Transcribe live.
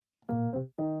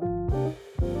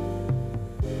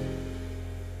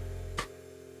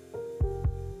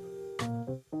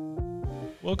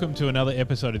Welcome to another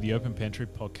episode of the Open Pantry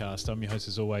podcast. I'm your host,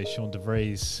 as always, Sean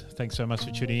DeVries. Thanks so much for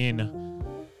tuning in.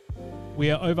 We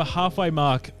are over halfway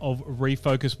mark of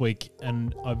Refocus Week,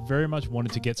 and I very much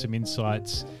wanted to get some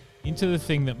insights into the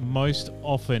thing that most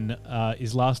often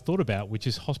is last thought about, which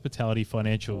is hospitality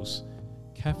financials.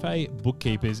 Cafe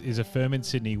Bookkeepers is a firm in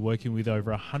Sydney working with over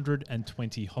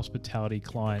 120 hospitality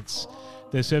clients.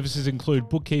 Their services include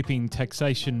bookkeeping,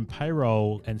 taxation,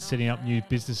 payroll, and setting up new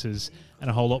businesses, and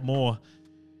a whole lot more.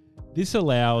 This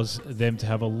allows them to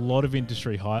have a lot of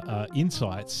industry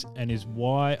insights, and is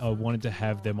why I wanted to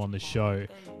have them on the show.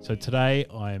 So today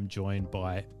I am joined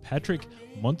by Patrick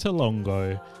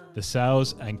Montelongo, the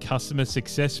Sales and Customer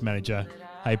Success Manager.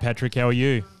 Hey Patrick, how are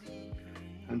you?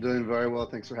 I'm doing very well.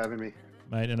 Thanks for having me.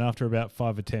 Mate, and after about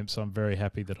 5 attempts, I'm very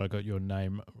happy that I got your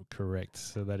name correct.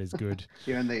 So that is good.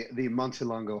 You're in the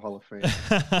Montelongo Hall of Fame.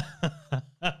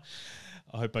 I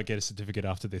hope I get a certificate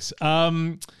after this.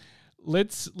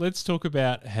 Let's talk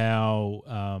about how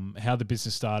the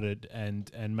business started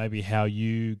and maybe how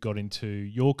you got into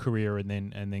your career and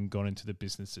then got into the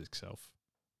business itself.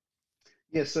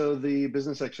 Yeah, so the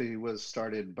business actually was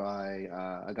started by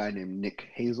a guy named Nick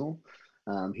Hazel.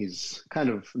 He's kind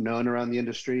of known around the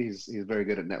industry. He's very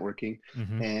good at networking,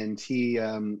 and he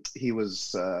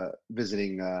was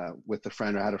visiting with a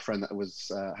friend, or had a friend that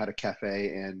was had a cafe,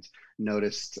 and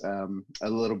noticed a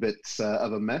little bit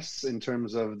of a mess in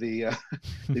terms of the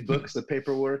the books, the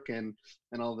paperwork, and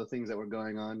all the things that were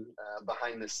going on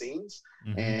behind the scenes,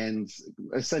 and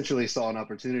essentially saw an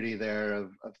opportunity there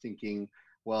of thinking,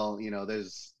 well, you know,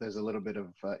 there's a little bit of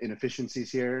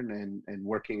inefficiencies here, and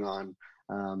working on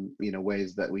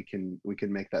ways that we can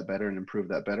make that better and improve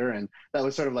that better. And that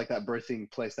was sort of like that birthing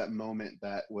place, that moment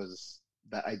that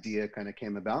idea kind of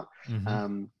came about.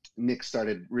 Nick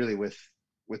started really with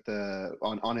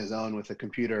on his own with a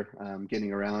computer,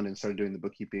 getting around, and started doing the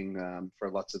bookkeeping for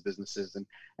lots of businesses,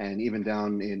 and even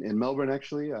down in Melbourne,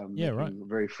 actually.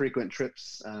 Very frequent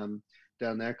trips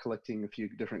down there, collecting a few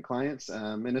different clients,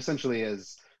 and essentially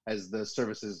as the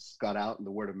services got out and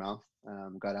the word of mouth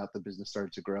got out, the business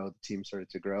started to grow, the team started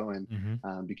to grow, and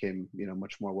became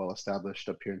much more well established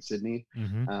up here in Sydney.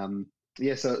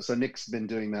 So Nick's been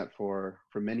doing that for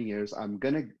many years. I'm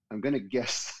gonna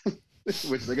guess,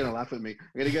 which they're gonna laugh at me.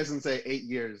 I'm gonna guess and say 8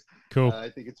 years. Cool. I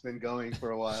think it's been going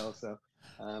for a while. So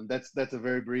that's a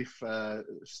very brief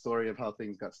story of how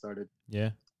things got started.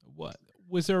 Yeah. What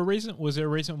was there a reason? Was there a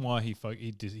reason why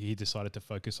he decided to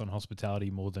focus on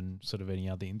hospitality more than sort of any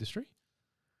other industry?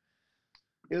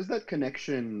 It was that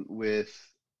connection with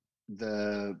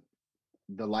the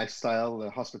lifestyle, the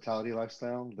hospitality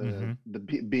lifestyle,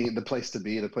 being the place to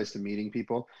be, the place to meeting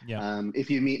people. Yeah. If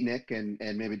you meet Nick, and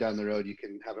maybe down the road you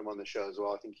can have him on the show as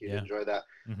well, I think he'd enjoy that.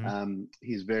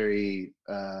 He's very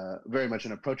much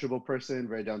an approachable person,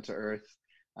 very down to earth,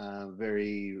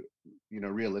 very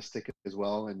realistic as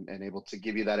well, and able to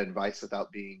give you that advice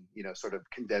without being sort of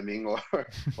condemning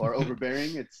or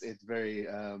overbearing. It's very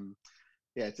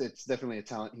it's definitely a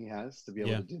talent he has to be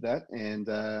able to do that. And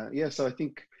so I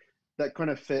think that kind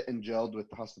of fit and gelled with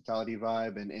the hospitality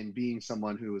vibe, and being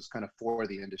someone who is kind of for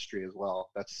the industry as well.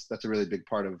 That's a really big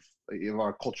part of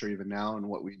our culture even now, and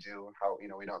what we do, and how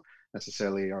we don't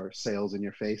necessarily are sales in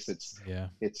your face.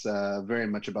 It's very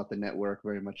much about the network,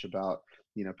 very much about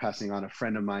passing on. A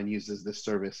friend of mine uses this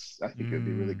service, I think it would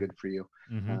be really good for you.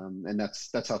 And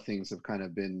that's how things have kind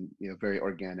of been very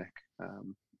organic,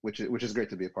 which is great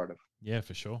to be a part of. Yeah,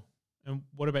 for sure. And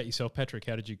what about yourself, Patrick?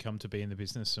 How did you come to be in the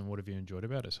business, and what have you enjoyed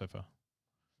about it so far?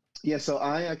 Yeah, so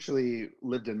I actually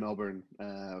lived in Melbourne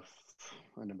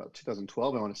in about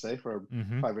 2012, I want to say, for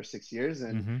 5 or 6 years.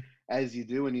 And as you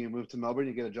do when you move to Melbourne,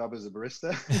 you get a job as a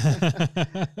barista,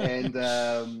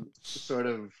 and sort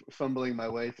of fumbling my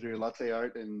way through latte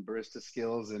art and barista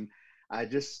skills. And I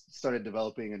just started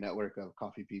developing a network of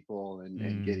coffee people,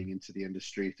 and getting into the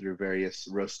industry through various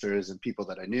roasters and people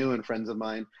that I knew and friends of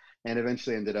mine, and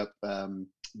eventually ended up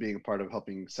being a part of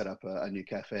helping set up a new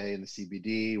cafe in the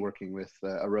CBD, working with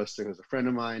a roaster who's a friend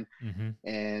of mine.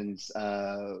 And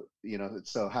it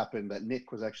so happened that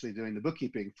Nick was actually doing the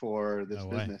bookkeeping for this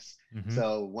business.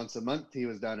 So once a month he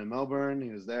was down in Melbourne, he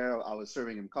was there, I was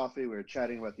serving him coffee, we were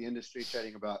chatting about the industry,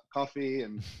 chatting about coffee,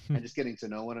 and just getting to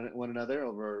know one another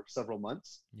over several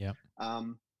months.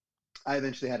 I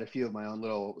eventually had a few of my own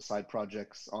little side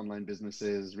projects, online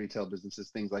businesses, retail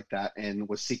businesses, things like that, and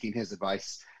was seeking his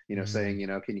advice, saying,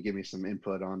 can you give me some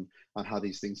input on how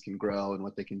these things can grow and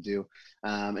what they can do?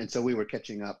 And so we were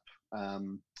catching up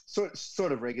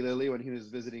sort of regularly when he was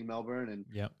visiting Melbourne,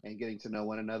 and getting to know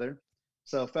one another.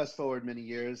 So fast forward many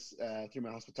years through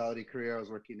my hospitality career, I was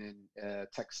working in a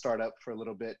tech startup for a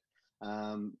little bit,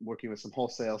 working with some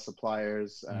wholesale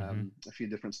suppliers, a few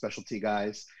different specialty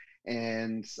guys.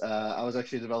 And I was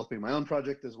actually developing my own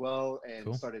project as well,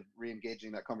 and started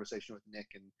re-engaging that conversation with Nick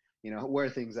and, where are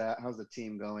things at? How's the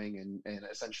team going? And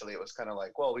essentially it was kind of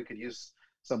like, well, we could use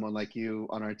someone like you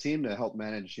on our team to help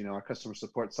manage, our customer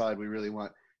support side. We really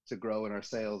want to grow in our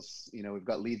sales. We've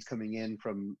got leads coming in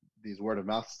from these word of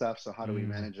mouth stuff. So how do we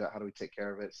manage that? How do we take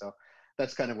care of it? So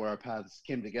that's kind of where our paths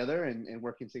came together and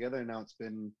working together. And now it's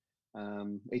been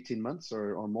 18 months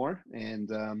or more.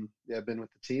 And I've been with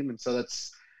the team. And so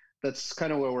that's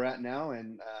kind of where we're at now.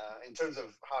 And in terms of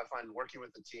how I find working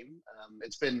with the team,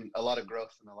 it's been a lot of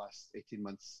growth in the last 18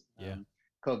 months.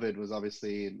 COVID was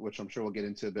obviously, which I'm sure we'll get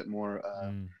into a bit more,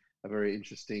 a very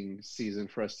interesting season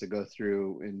for us to go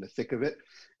through in the thick of it.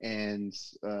 And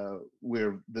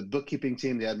we're the bookkeeping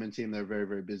team, the admin team, they're very,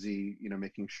 very busy,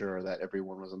 making sure that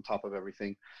everyone was on top of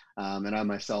everything. And I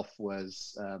myself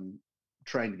was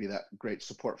trying to be that great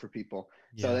support for people.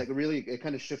 So that really, it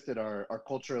kind of shifted our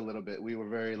culture a little bit. We were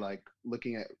very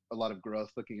looking at a lot of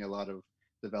growth, looking at a lot of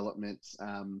development,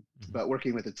 but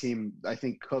working with the team, I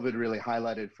think COVID really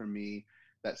highlighted for me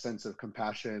that sense of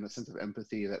compassion, a sense of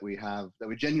empathy that we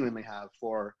genuinely have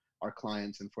for our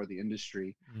clients and for the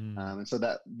industry. And so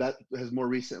that has more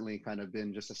recently kind of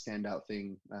been just a standout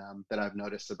thing that I've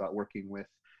noticed about working with,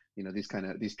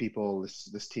 these people,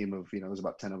 this team of, there's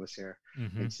about 10 of us here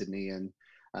in Sydney. And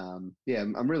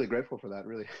I'm really grateful for that,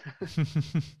 really.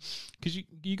 Because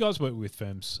you guys work with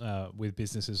firms, with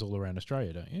businesses all around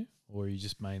Australia, don't you? Or are you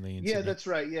just mainly in Sydney? That's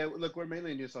right. Yeah, look, we're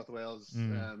mainly in New South Wales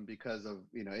because of,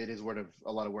 it is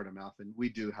a lot of word of mouth. And we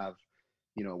do have,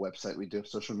 a website, we do have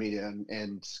social media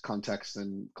and contacts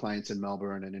and clients in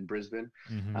Melbourne and in Brisbane.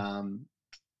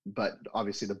 But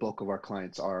obviously the bulk of our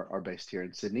clients are based here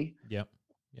in Sydney.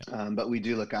 But we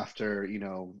do look after,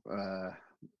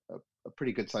 a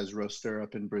pretty good sized roaster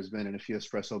up in Brisbane and a few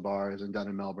espresso bars, and down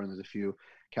in Melbourne, there's a few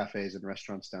cafes and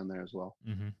restaurants down there as well.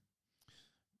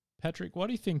 Patrick, why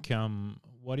do you think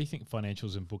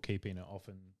financials and bookkeeping are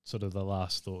often sort of the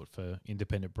last thought for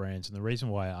independent brands? And the reason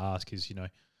why I ask is,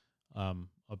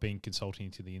 I've been consulting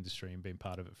to the industry and been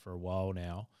part of it for a while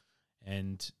now,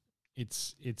 and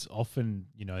it's often,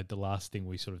 the last thing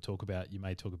we sort of talk about. You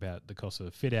may talk about the cost of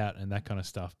a fit out and that kind of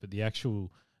stuff, but the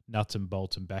actual nuts and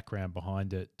bolts and background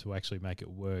behind it to actually make it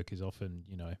work is often,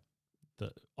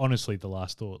 honestly the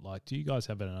last thought. Like, do you guys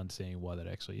have an understanding why that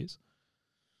actually is?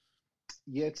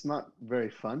 Yeah, it's not very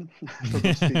fun for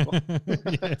most people.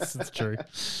 Yes, it's true.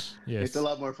 Yes. It's a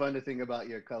lot more fun to think about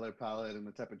your color palette and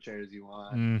the type of chairs you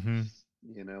want,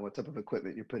 what type of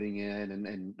equipment you're putting in. And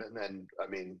then, I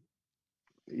mean,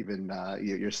 even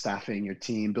your staffing, your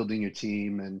team, building your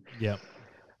team. And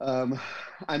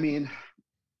I mean,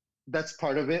 that's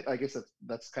part of it. I guess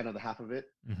that's kind of the half of it.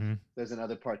 There's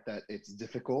another part that it's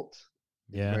difficult.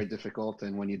 It's very difficult.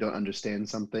 And when you don't understand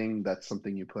something, that's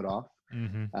something you put off.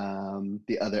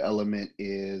 The other element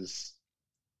is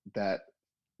that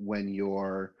when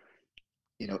you're,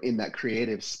 in that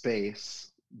creative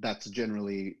space, that's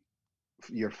generally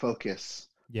your focus.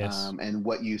 And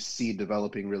what you see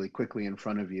developing really quickly in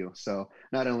front of you. So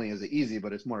not only is it easy,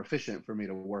 but it's more efficient for me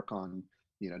to work on,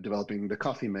 developing the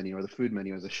coffee menu or the food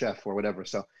menu as a chef or whatever.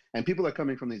 So, and people are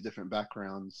coming from these different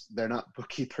backgrounds. They're not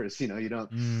bookkeepers, you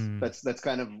don't, that's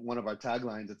kind of one of our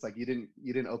taglines. It's like, you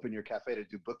didn't open your cafe to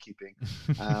do bookkeeping,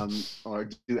 or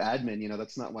do admin,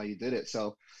 that's not why you did it.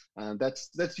 So,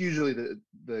 that's usually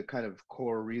the kind of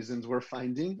core reasons we're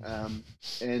finding.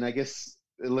 And I guess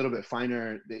a little bit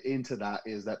finer into that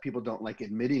is that people don't like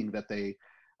admitting that they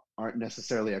aren't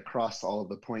necessarily across all of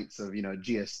the points of,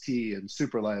 GST and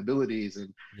super liabilities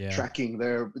and tracking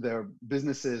their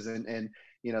businesses. And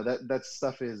that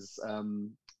stuff is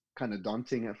kind of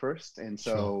daunting at first. And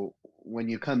so when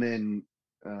you come in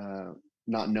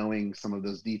not knowing some of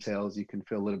those details, you can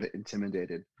feel a little bit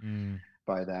intimidated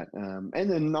by that. And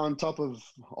then on top of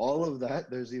all of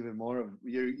that, there's even more of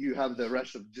you have the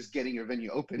rush of just getting your venue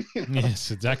open.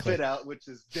 Yes, exactly. Fit out, which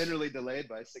is generally delayed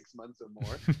by 6 months or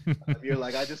more. You're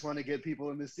like, I just want to get people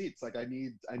in the seats. Like, I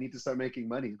need to start making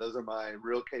money. Those are my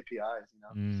real KPIs,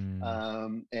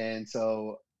 and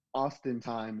so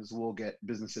oftentimes we'll get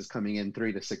businesses coming in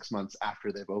 3 to 6 months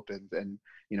after they've opened, and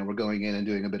we're going in and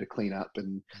doing a bit of cleanup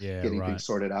and getting things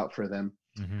sorted out for them.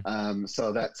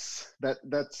 So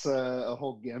that's a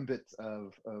whole gambit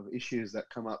of issues that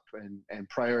come up and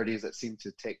priorities that seem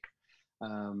to take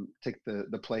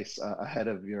the place ahead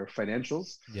of your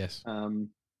financials. Yes.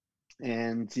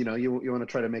 And you want to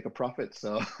try to make a profit,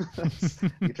 so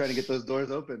you're trying to get those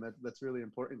doors open. That's really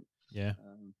important. Yeah.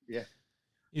 Yeah.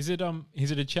 Is it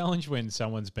a challenge when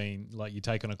someone's been, like, you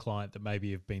take on a client that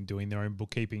maybe have been doing their own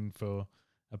bookkeeping for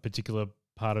a particular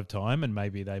part of time, and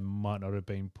maybe they might not have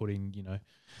been putting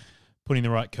the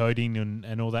right coding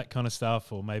and all that kind of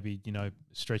stuff, or maybe,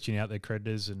 stretching out their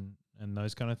creditors and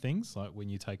those kind of things, like when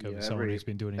you take over someone who's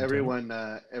been doing it everyone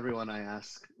I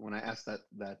ask, when I ask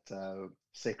that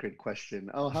sacred question,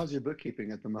 oh, how's your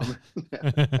bookkeeping at the moment?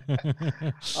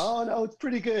 Oh no, it's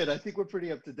pretty good. I think we're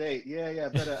pretty up to date. Yeah,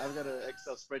 I've got an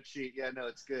Excel spreadsheet. Yeah, no,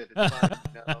 it's good. It's fine.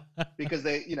 Because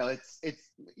they, it's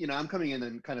I'm coming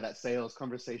in kind of that sales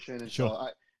conversation, and sure.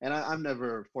 I'm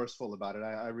never forceful about it.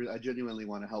 I genuinely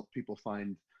want to help people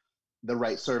find the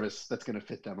right service that's going to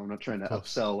fit them. I'm not trying to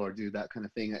upsell or do that kind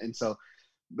of thing. And so,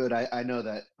 but I know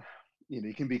that,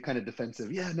 you can be kind of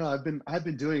defensive. Yeah, no, I've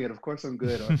been doing it. Of course I'm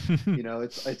good. Or,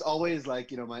 it's always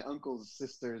like, my uncle's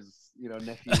sister's,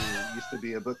 nephew used to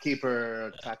be a bookkeeper,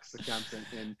 a tax accountant,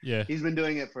 and he's been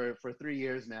doing it for 3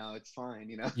 years now. It's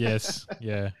fine, Yes.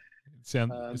 Yeah.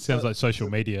 It sounds like social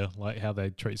media, like how they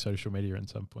treat social media in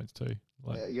some points too.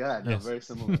 Very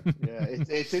similar. Yeah,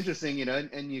 it's interesting,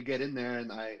 and you get in there,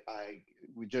 and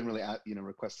we generally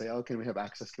request, say, oh, can we have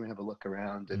access? Can we have a look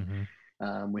around? And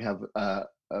we have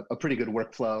a pretty good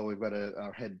workflow. We've got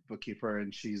our head bookkeeper,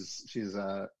 and she's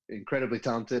incredibly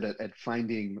talented at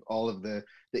finding all of the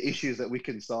issues that we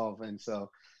can solve. And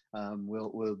so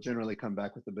we'll generally come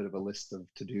back with a bit of a list of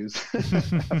to-dos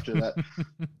after that.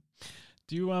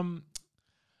 Do you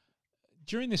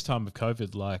during this time of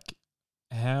COVID, like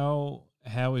how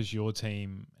has your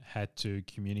team had to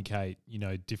communicate,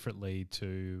 differently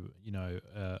to,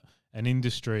 an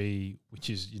industry which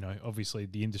is, obviously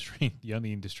the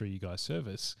only industry you guys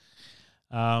service,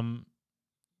 in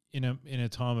a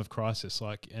time of crisis,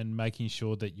 like, and making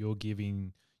sure that you're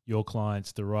giving your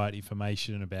clients the right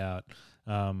information about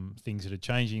things that are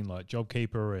changing, like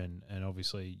JobKeeper and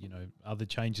obviously, other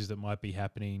changes that might be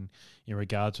happening in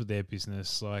regards with their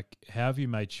business. Like, how have you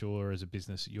made sure as a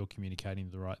business that you're communicating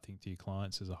the right thing to your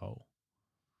clients as a whole?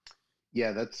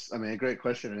 Yeah, that's, a great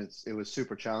question. It was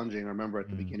super challenging. I remember at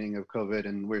the beginning of COVID,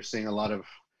 and we're seeing a lot of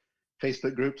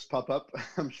Facebook groups pop up.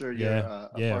 I'm sure you're a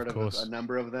part of a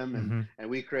number of them, and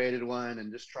we created one,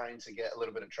 and just trying to get a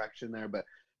little bit of traction there. But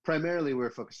primarily,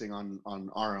 we're focusing on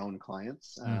our own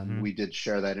clients. We did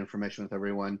share that information with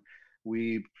everyone.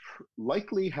 We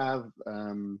likely have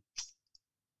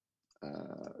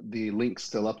the link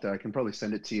still up there. I can probably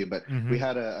send it to you, but we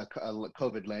had a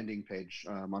COVID landing page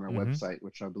on our website,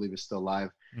 which I believe is still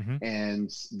live.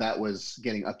 And that was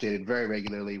getting updated very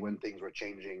regularly when things were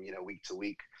changing, week to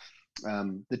week.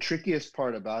 The trickiest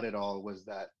part about it all was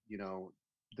that,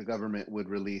 the government would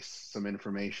release some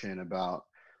information about,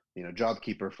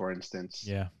 JobKeeper, for instance.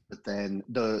 Yeah. But then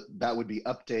that would be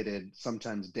updated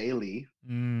sometimes daily,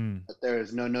 but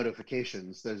there's no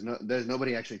notifications. There's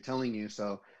nobody actually telling you.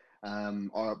 So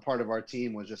part of our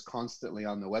team was just constantly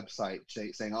on the website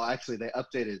saying, oh, actually they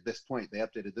updated this point.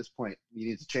 You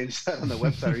need to change that on the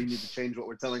website, or you need to change what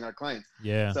we're telling our clients.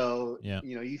 Yeah. So,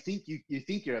 you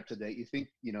think you're up to date. You think,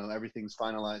 everything's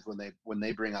finalized when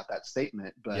they bring out that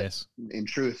statement, but in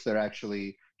truth, they're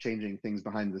actually changing things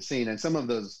behind the scene. And some of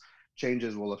those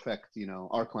changes will affect,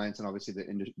 our clients and obviously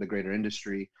the greater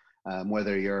industry,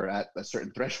 whether you're at a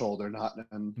certain threshold or not,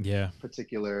 and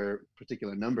particular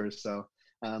numbers. So,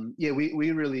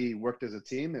 we really worked as a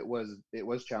team. It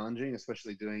was challenging,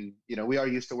 especially doing, we are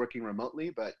used to working remotely,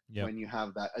 but when you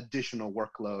have that additional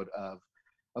workload of,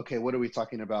 okay, what are we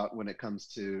talking about when it comes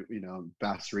to,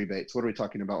 BAS rebates? What are we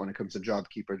talking about when it comes to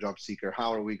JobKeeper, job seeker?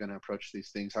 How are we going to approach these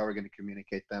things? How are we going to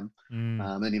communicate them?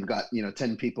 And you've got,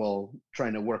 10 people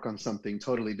trying to work on something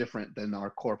totally different than our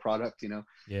core product,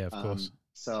 Yeah, of course.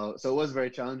 So it was very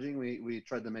challenging. We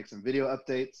tried to make some video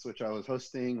updates, which I was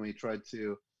hosting. We tried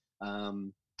to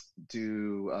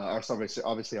do our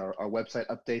obviously our website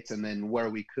updates, and then where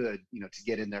we could, to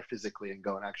get in there physically and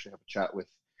go and actually have a chat with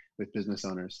business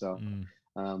owners. So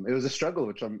it was a struggle,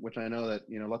 which I know that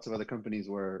lots of other companies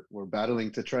were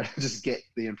battling to try to just get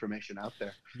the information out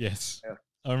there. Yes,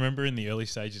 I remember in the early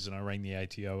stages, and I rang the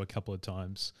ATO a couple of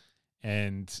times,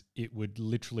 and it would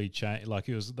literally change. Like,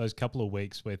 it was those couple of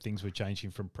weeks where things were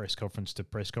changing from press conference to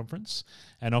press conference,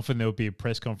 and often there would be a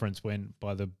press conference when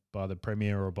by the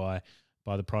premier or by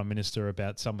the Prime Minister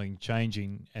about something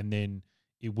changing, and then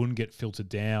it wouldn't get filtered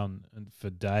down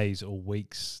for days or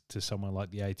weeks to someone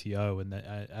like the ATO, and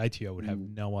the ATO would have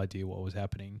no idea what was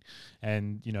happening,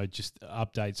 and just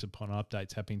updates upon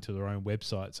updates happening to their own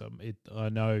website. So I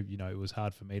know it was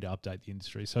hard for me to update the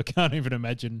industry, so I can't even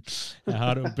imagine how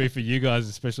hard it would be for you guys,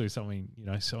 especially something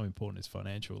so important as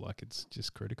financial. Like, it's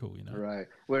just critical. Right.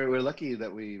 We're lucky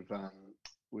that we've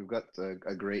got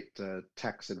a great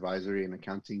tax advisory and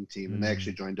accounting team, and they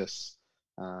actually joined us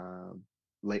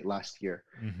late last year.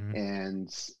 And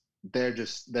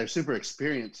they're super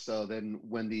experienced. So then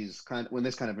when this kind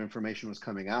of information was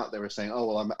coming out, they were saying, oh,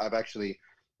 well, I've actually,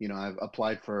 I've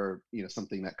applied for,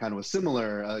 something that kind of was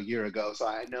similar a year ago. So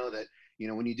I know that,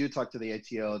 when you do talk to the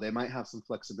ATO, they might have some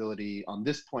flexibility on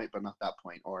this point, but not that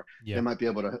point, or they might be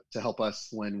able to help us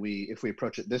if we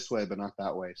approach it this way, but not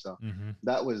that way. So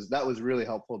that was really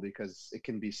helpful, because it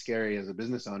can be scary as a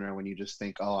business owner when you just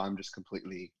think, oh, I'm just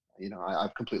completely,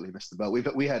 I've completely missed the boat.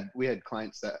 We had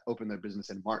clients that opened their business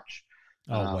in March.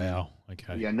 Oh, wow.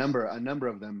 Okay. Yeah, a number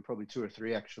of them, probably 2 or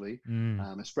 3 actually.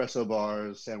 Espresso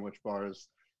bars, sandwich bars,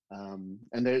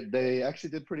 and they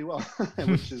actually did pretty well,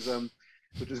 which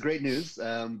is great news.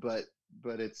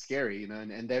 But it's scary,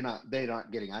 and they're not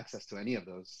getting access to any of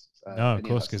those. No, of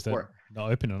course, because they're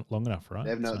not open long enough, right? They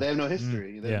have no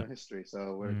history. They have no history.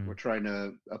 So we're trying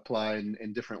to apply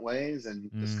in different ways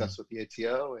and discuss with the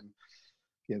ATO, and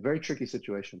very tricky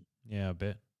situation. Yeah, I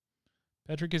bet.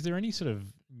 Patrick, is there any sort of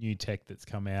new tech that's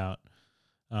come out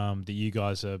that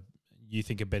you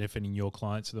think are benefiting your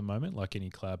clients at the moment, like any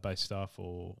cloud-based stuff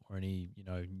or any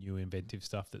new inventive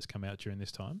stuff that's come out during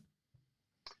this time?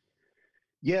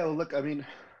 Yeah, well, look, I mean,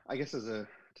 I guess to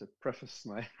preface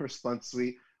my response,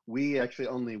 we actually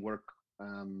only work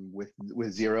with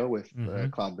Xero, with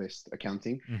cloud-based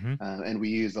accounting, and we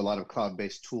use a lot of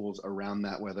cloud-based tools around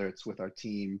that, whether it's with our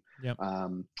team,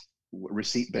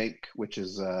 Receipt Bank, which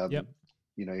is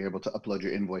you're able to upload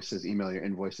your invoices, email your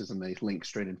invoices, and they link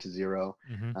straight into Xero.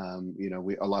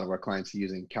 A lot of our clients are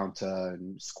using Counta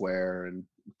and Square and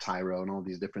Tyro and all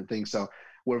these different things. So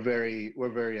we're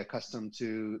very accustomed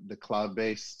to the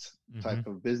cloud-based type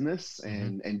of business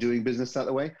and doing business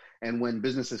that way. And when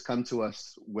businesses come to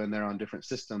us, when they're on different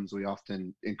systems, we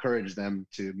often encourage them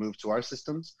to move to our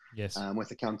systems. Yes. With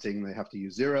accounting, they have to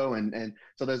use Xero, and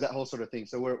so there's that whole sort of thing.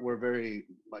 So we're very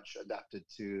much adapted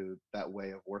to that way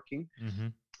of working.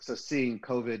 So seeing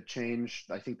COVID change,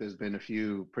 I think there's been a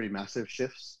few pretty massive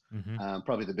shifts.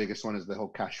 Probably the biggest one is the whole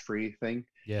cash-free thing.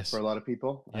 Yes. For a lot of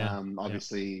people. Yeah.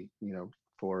 Obviously,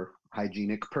 for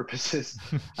hygienic purposes.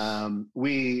 Our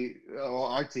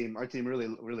team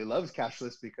really loves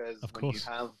cashless, because when you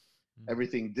have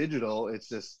everything digital, it's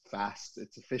just fast,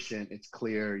 it's efficient, it's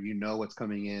clear. You know what's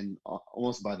coming in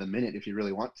almost by the minute if you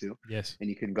really want to. Yes. And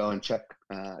you can go and check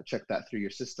that through your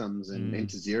systems and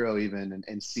into Xero even,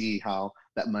 and see how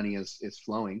that money is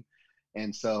flowing.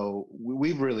 And so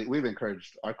we've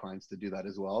encouraged our clients to do that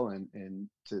as well, and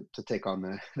to take on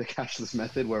the cashless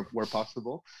method where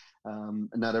possible.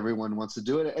 Not everyone wants to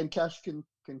do it, and cash can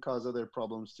cause other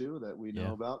problems too that we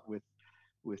know about with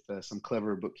some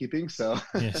clever bookkeeping. So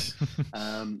yes.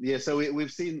 So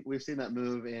we've seen that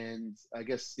move, and I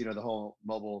guess the whole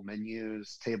mobile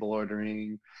menus, table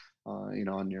ordering,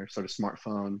 on your sort of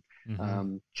smartphone,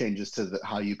 changes to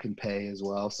how you can pay as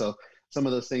well. So some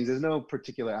of those things, there's no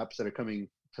particular apps that are coming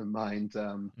to mind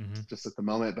just at the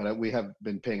moment, but we have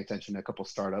been paying attention to a couple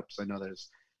startups. I know there's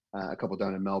a couple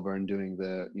down in Melbourne doing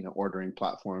the ordering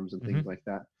platforms and things like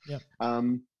that.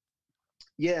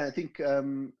 I think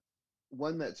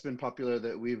one that's been popular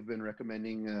that we've been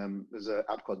recommending is an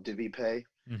app called DiviPay.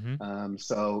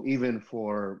 So even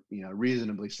for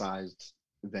reasonably sized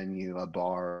venue, a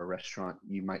bar or a restaurant,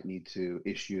 you might need to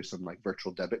issue some like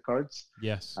virtual debit cards.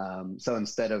 Yes. So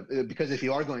instead of, because if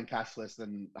you are going cashless,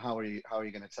 then how are you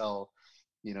going to tell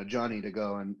Johnny to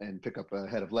go and pick up a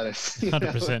head of lettuce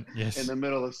 100%, yes, in the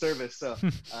middle of service? So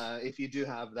if you do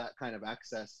have that kind of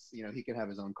access, he can have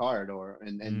his own card,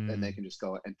 and they can just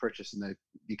go and purchase, and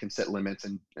you can set limits,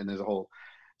 and there's a whole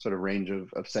sort of range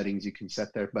of settings you can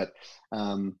set there. But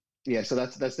so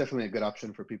that's definitely a good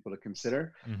option for people to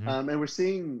consider. And we're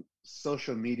seeing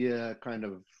social media kind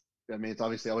of, I mean, it's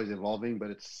obviously always evolving,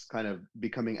 but it's kind of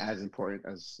becoming as important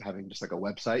as having just like a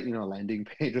website, a landing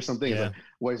page or something. It's like,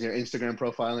 where's your Instagram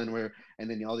profile, and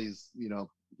then all these,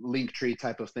 link tree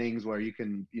type of things where you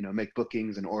can, make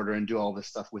bookings and order and do all this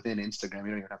stuff within Instagram. You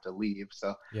don't even have to leave.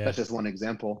 So that's just one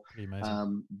example.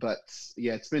 But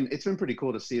it's been pretty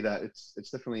cool to see that. It's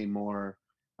definitely more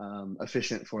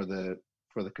efficient for the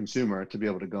consumer to be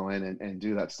able to go in and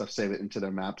do that stuff, save it into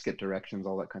their maps, get directions,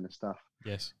 all that kind of stuff.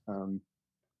 Yes.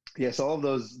 So all of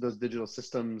those digital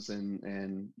systems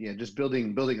and just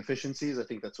building efficiencies. I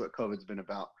think that's what COVID's been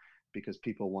about, because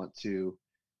people want to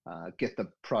get the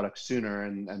product sooner,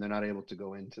 and they're not able to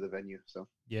go into the venue. So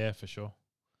yeah, for sure.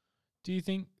 Do you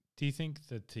think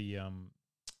that the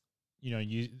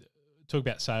you talk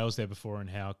about sales there before, and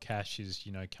how cash is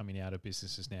coming out of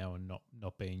businesses now and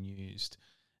not being used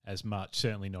as much,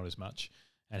 certainly not as much,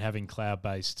 and having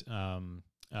cloud-based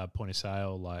point of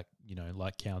sale like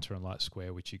Counter and like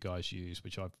Square, which you guys use,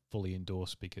 which I fully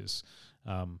endorse, because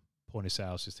point of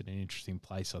sale is just in an interesting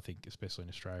place, I think, especially in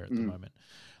Australia at the moment.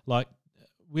 Like,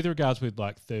 with regards with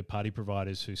like third party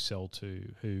providers who sell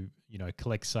to, who, you know,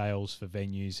 collect sales for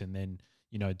venues and then,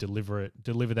 you know, deliver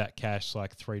that cash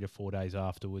like 3 to 4 days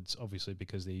afterwards, obviously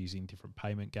because they're using different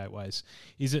payment gateways.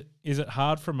 Is it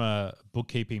hard from a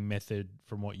bookkeeping method,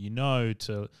 from what you know,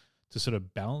 to sort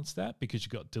of balance that? Because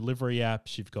you've got delivery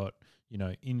apps, you've got, you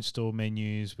know, in-store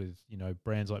menus with, you know,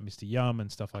 brands like Mr. Yum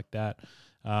and stuff like that.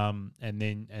 And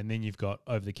then you've got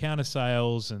over-the-counter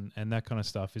sales and that kind of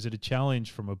stuff. Is it a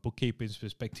challenge from a bookkeeper's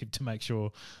perspective to make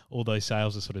sure all those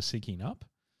sales are sort of syncing up?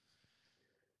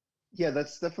 Yeah,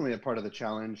 that's definitely a part of the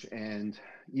challenge. And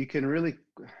you can really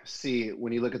see,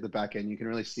 when you look at the back end, you can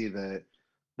really see the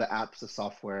apps, the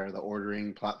software, the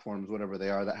ordering platforms, whatever they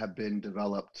are, that have been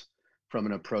developed from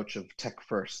an approach of tech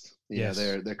first. Yes.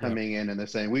 They're coming in and they're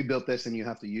saying, we built this and you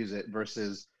have to use it,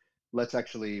 versus let's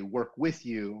actually work with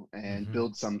you and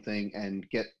build something and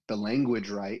get the language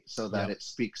right so that it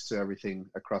speaks to everything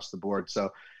across the board. So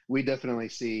we definitely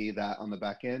see that on the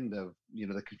back end of, you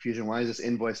know, the confusion. Why is this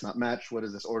invoice not matched? What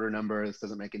is this order number? This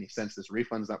doesn't make any sense. This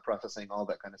refund's not processing, all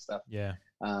that kind of stuff. Yeah.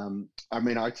 I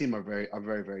mean, our team are very,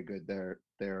 very good.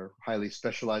 They're highly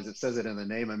specialized. It says it in the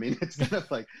name. I mean, it's kind of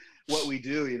like what we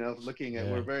do, you know, looking at,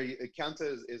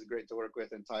 Counta is great to work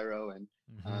with, and Tyro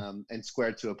and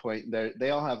Square to a point. They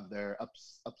all have their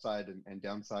upside and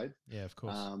downside. Yeah, of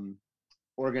course.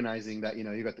 Organizing that, you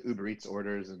know, you got the Uber Eats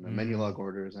orders and the menu log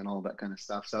orders and all that kind of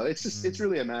stuff. So it's just, it's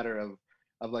really a matter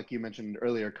of like you mentioned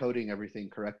earlier, coding everything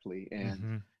correctly.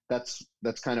 And that's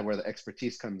kind of where the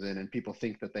expertise comes in, and people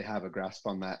think that they have a grasp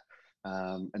on that.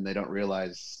 And they don't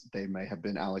realize they may have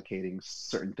been allocating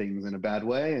certain things in a bad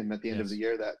way. And at the end of the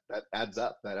year, that adds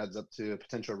up. That adds up to a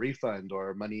potential refund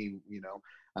or money, you know,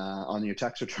 on your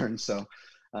tax return. So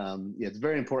it's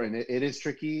very important. It is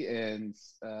tricky. And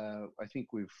I think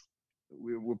we're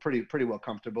pretty well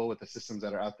comfortable with the systems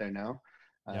that are out there now,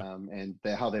 and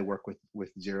how they work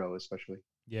with Xero, especially.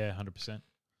 Yeah, 100%.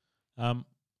 I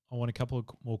want a couple of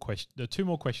more questions. There are 2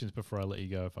 more questions before I let you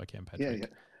go, if I can,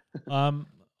 Patrick. Yeah.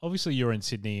 Obviously, you're in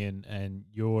Sydney, and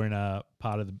you're in a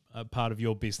part of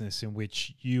your business in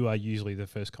which you are usually the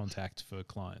first contact for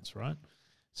clients, right?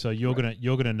 So you're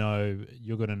gonna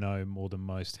know more than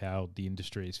most how the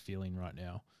industry is feeling right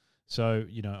now. So,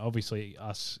 you know, obviously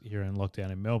us here in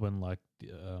lockdown in Melbourne, like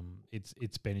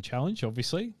it's been a challenge,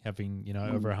 obviously, having, you know,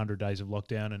 over 100 days of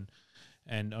lockdown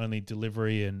and only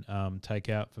delivery and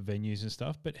takeout for venues and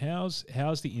stuff. But how's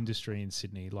the industry in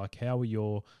Sydney? Like, how are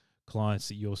your clients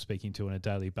that you're speaking to on a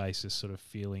daily basis sort of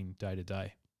feeling day to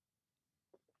day?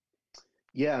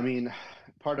 Yeah, I mean,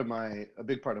 a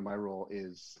big part of my role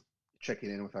is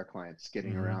checking in with our clients,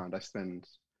 getting around. I spend,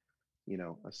 you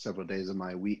know, several days of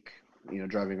my week, you know,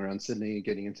 driving around Sydney,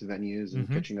 getting into venues and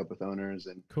catching up with owners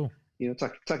and, you know,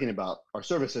 talking about our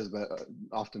services, but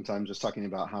oftentimes just talking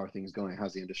about how are things going,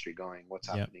 how's the industry going, what's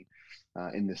happening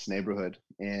in this neighborhood.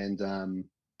 And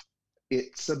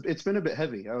it's been a bit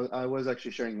heavy. I was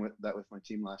actually sharing that with my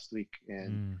team last week,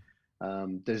 and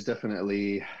there's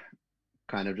definitely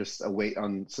kind of just a weight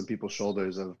on some people's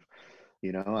shoulders of,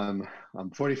 you know,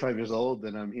 I'm 45 years old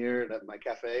and I'm here at my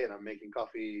cafe and I'm making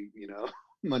coffee, you know,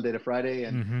 Monday to Friday,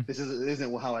 and this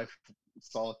isn't how I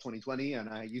saw 2020, and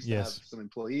I used to have some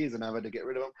employees and I've had to get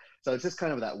rid of them. So it's just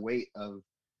kind of that weight of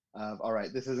all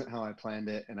right, this isn't how I planned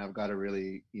it, and I've got to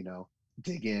really, you know,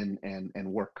 dig in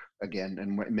and work again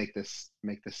and make this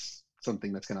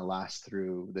something that's going to last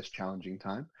through this challenging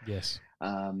time. Yes.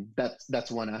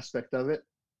 That's one aspect of it.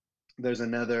 There's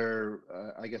another,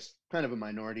 I guess, kind of a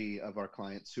minority of our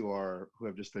clients who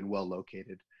have just been well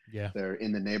located. Yeah. They're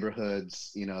in the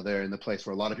neighborhoods, you know, they're in the place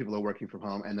where a lot of people are working from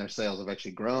home, and their sales have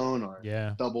actually grown or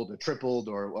doubled or tripled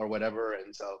or whatever.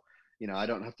 And so, you know, I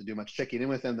don't have to do much checking in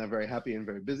with them. They're very happy and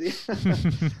very busy.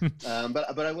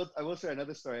 But I will share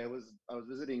another story. I was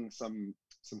visiting some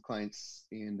clients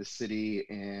in the city,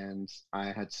 and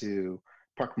I had to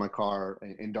park my car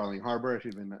in Darling Harbour. If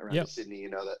you've been around Sydney, you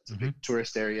know that's a big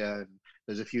tourist area, and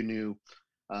there's a few new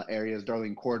areas,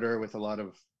 Darling Quarter, with a lot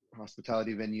of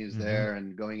hospitality venues there,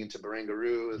 and going into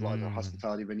Barangaroo, there's a lot of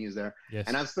hospitality venues there. Yes.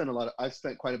 And I've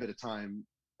spent quite a bit of time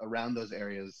around those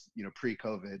areas, you know,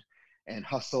 pre-COVID, and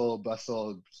hustle,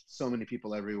 bustle, so many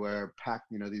people everywhere, packed,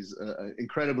 you know, these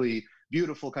incredibly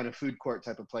beautiful kind of food court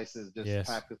type of places, just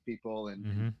packed with people,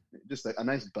 and just a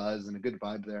nice buzz and a good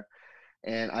vibe there.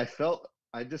 And I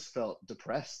just felt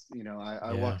depressed. You know,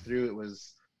 I walked through,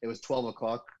 it was 12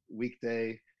 o'clock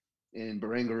weekday in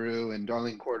Barangaroo and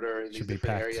Darling Quarter in these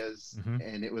different areas.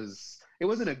 And it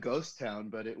wasn't a ghost town,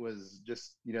 but it was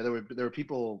just, you know, there were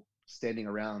people standing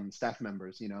around, staff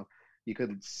members, you know, you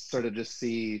could sort of just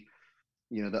see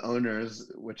the owners,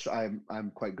 which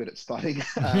I'm quite good at spotting,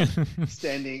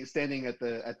 standing at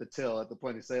the till at the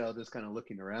point of sale, just kind of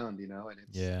looking around, and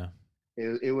Yeah.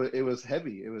 it was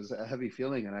heavy. It was a heavy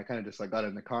feeling, and I kind of just got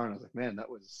in the car and I was like, man, that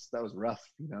was rough,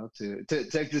 to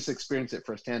just experience it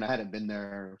firsthand. I hadn't been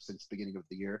there since the beginning of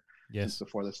the year, since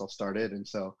before this all started, and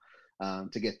so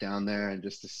to get down there and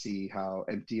just to see how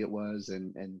empty it was,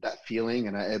 and that feeling,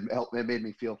 and it made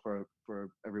me feel for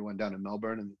everyone down in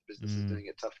Melbourne, and the business is doing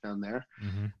it tough down there.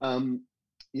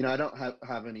 I don't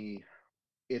have any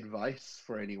advice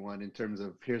for anyone in terms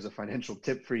of here's a financial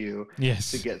tip for you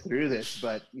to get through this,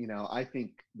 but I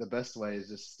think the best way is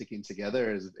just sticking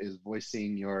together, is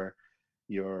voicing your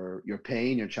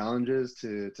pain, your challenges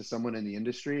to someone in the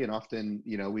industry. And often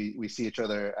we see each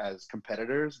other as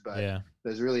competitors, but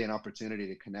there's really an opportunity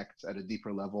to connect at a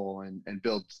deeper level and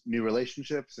build new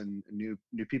relationships and new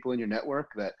people in your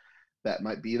network that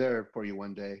might be there for you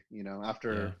one day,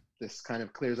 after this kind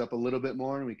of clears up a little bit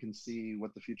more and we can see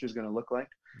what the future is going to look like.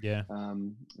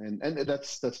 And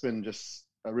that's been just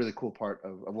a really cool part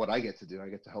of what I get to do. I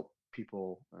get to help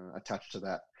people attach to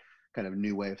that kind of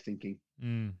new way of thinking.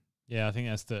 Yeah, I think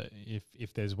that's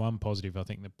if there's one positive, I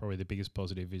think that probably the biggest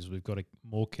positive is we've got a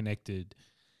more connected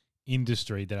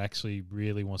industry that actually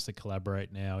really wants to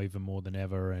collaborate now even more than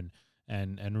ever, and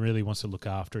really wants to look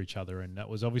after each other. And that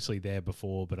was obviously there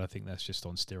before, but I think that's just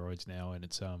on steroids now, and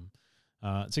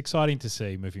it's exciting to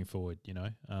see moving forward,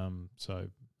 So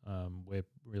we're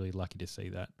really lucky to see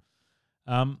that.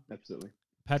 Absolutely.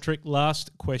 Patrick,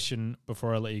 last question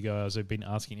before I let you go, as I've been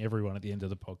asking everyone at the end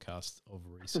of the podcast of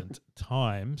recent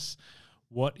times.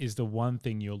 What is the one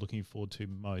thing you're looking forward to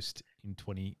most in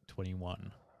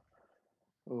 2021?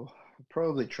 Oh,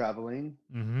 probably traveling.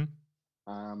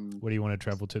 Where do you want to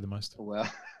travel to the most?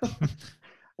 Well,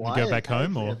 you go back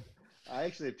home, or? I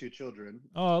actually have 2 children.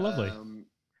 Oh, lovely.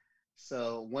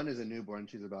 So one is a newborn.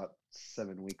 She's about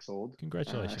 7 weeks old.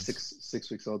 Congratulations.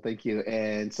 6 weeks old. Thank you.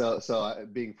 And so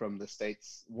being from the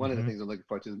States, one of the things I'm looking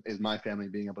forward to is my family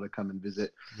being able to come and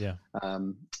visit. Yeah.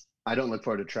 I don't look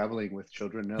forward to traveling with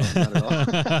children. No, not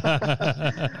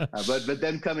at all. But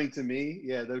them coming to me.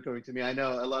 Yeah, they're coming to me. I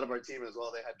know a lot of our team as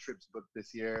well. They had trips booked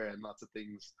this year and lots of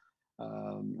things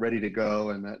ready to go.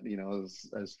 And that,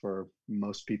 as for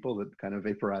most people, that kind of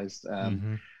vaporized.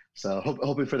 So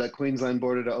hoping for that Queensland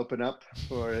border to open up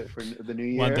for the new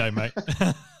year. One day, mate.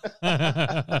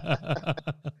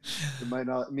 We might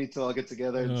not need to all get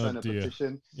together and sign a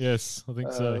petition. Yes, I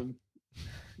think so.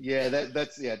 Yeah,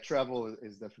 that's travel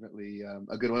is definitely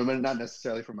a good one, but not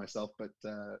necessarily for myself, but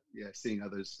seeing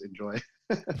others enjoy.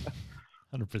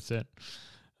 100%.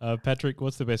 Patrick,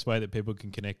 what's the best way that people can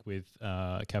connect with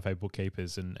Cafe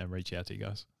Bookkeepers and reach out to you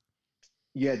guys?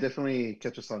 Yeah, definitely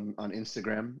catch us on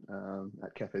Instagram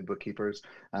at Cafe Bookkeepers.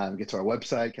 Get to our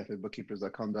website,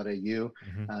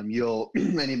 cafebookkeepers.com.au. You'll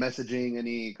any messaging,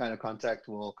 any kind of contact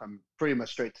will come pretty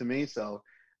much straight to me. So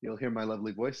you'll hear my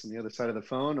lovely voice on the other side of the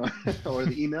phone or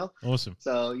the email. Awesome.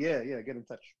 So get in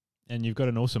touch. And you've got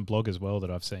an awesome blog as well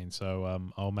that I've seen.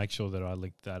 So I'll make sure that I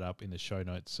link that up in the show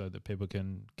notes so that people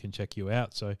can check you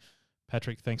out. So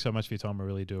Patrick, thanks so much for your time. I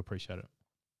really do appreciate it.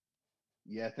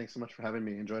 Yeah, thanks so much for having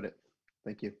me. Enjoyed it.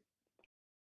 Thank you.